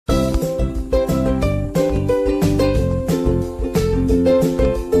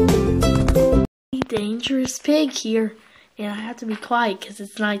dangerous pig here, and I have to be quiet because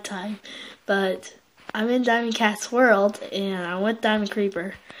it's nighttime. But I'm in Diamond Cat's world, and I'm with Diamond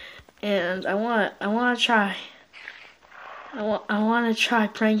Creeper, and I want to try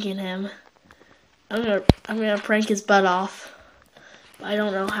pranking him. I'm gonna prank his butt off. I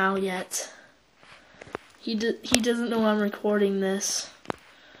don't know how yet. He doesn't know I'm recording this.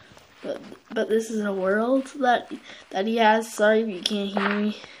 But this is a world that he has. Sorry if you can't hear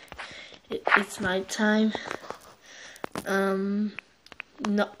me. It's nighttime. Not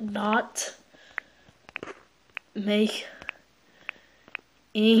making.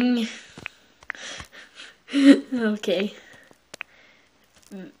 Okay.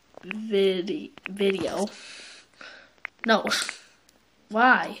 Video. No.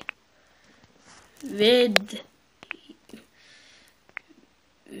 Why?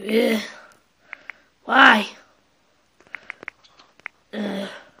 Why?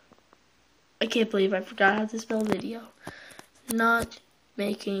 I can't believe I forgot how to spell video. Not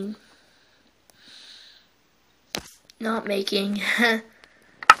making. I'll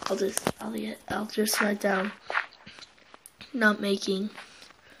just write down. Not making.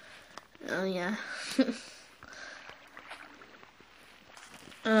 Oh yeah.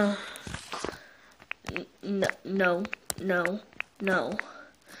 No,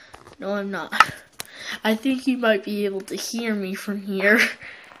 I'm not. I think you might be able to hear me from here.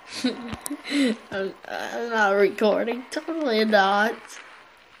 I'm not recording. Totally not.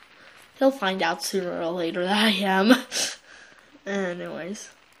 He'll find out sooner or later that I am. Anyways.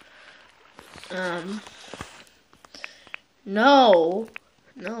 No.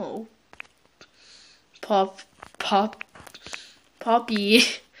 Poppy. Poppy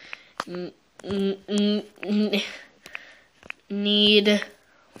need.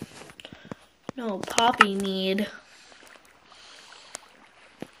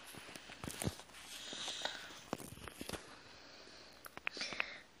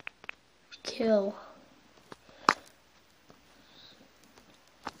 Kill.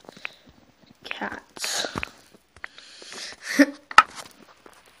 Cats.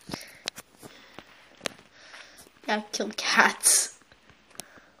 Yeah, kill cats.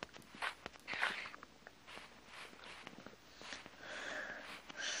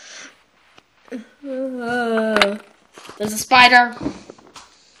 There's a spider.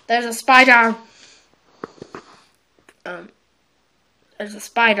 There's a spider. I'm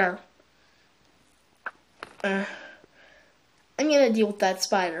gonna deal with that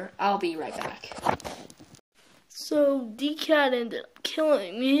spider. I'll be right back. So, D-Cat ended up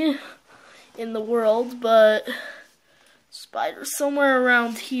killing me in the world, but spider's somewhere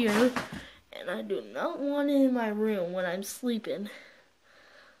around here, and I do not want it in my room when I'm sleeping.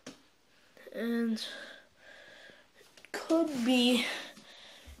 And could be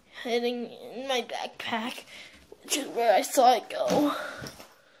hiding in my backpack, which is where I saw it go.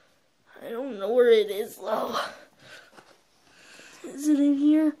 I don't know where it is though. Is it in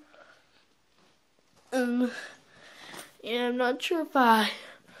here? Yeah, I'm not sure if I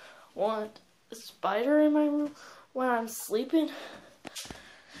want a spider in my room when I'm sleeping.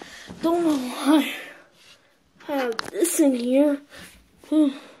 Don't know why I have this in here.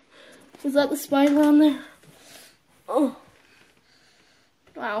 Is that the spider on there? Oh.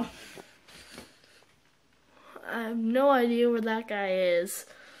 Wow. I have no idea where that guy is.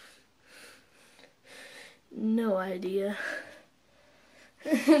 No idea.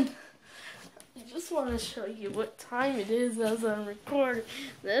 I just want to show you what time it is as I'm recording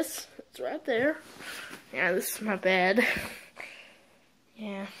this. It's right there. Yeah, this is my bed.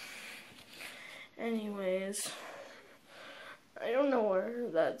 Yeah. Anyways. I don't know where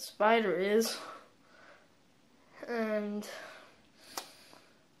that spider is. And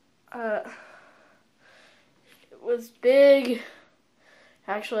it was big.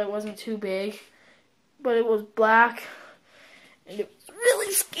 Actually, it wasn't too big, but it was black, and it was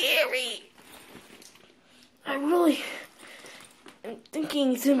really scary. I really am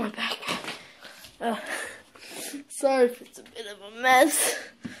thinking it's in my backpack. Sorry if it's a bit of a mess.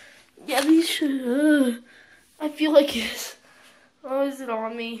 Yeah, these should. I feel like it's. Oh, is it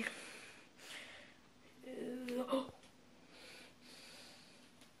on me?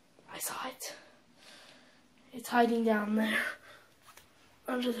 I saw it. It's hiding down there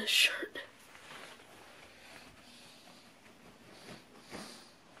under the shirt.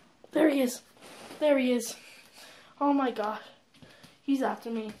 There he is. There he is. Oh my god. He's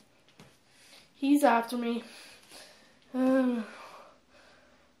after me. He's after me. Oh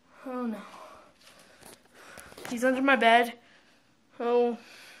no. He's under my bed. Oh.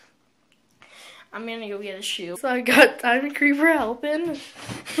 I'm gonna go get a shoe. So I got Diamond Creeper helping.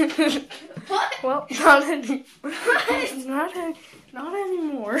 What? Well, not any. Not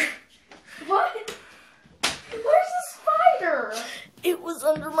anymore. What? Where's the spider? It was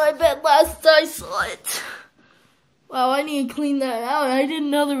under my bed last I saw it. Wow, I need to clean that out. I didn't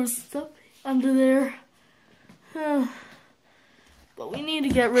know there was stuff under there. But we need to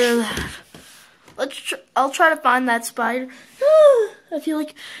get rid of that. I'll try to find that spider. I feel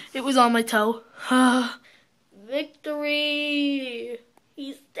like it was on my toe. Victory!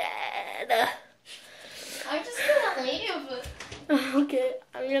 He's dead. I'm just gonna leave. Okay,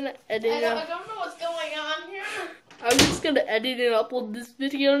 I'm gonna edit it I don't know what's going on here. I'm just gonna edit and upload this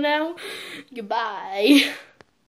video now. Goodbye.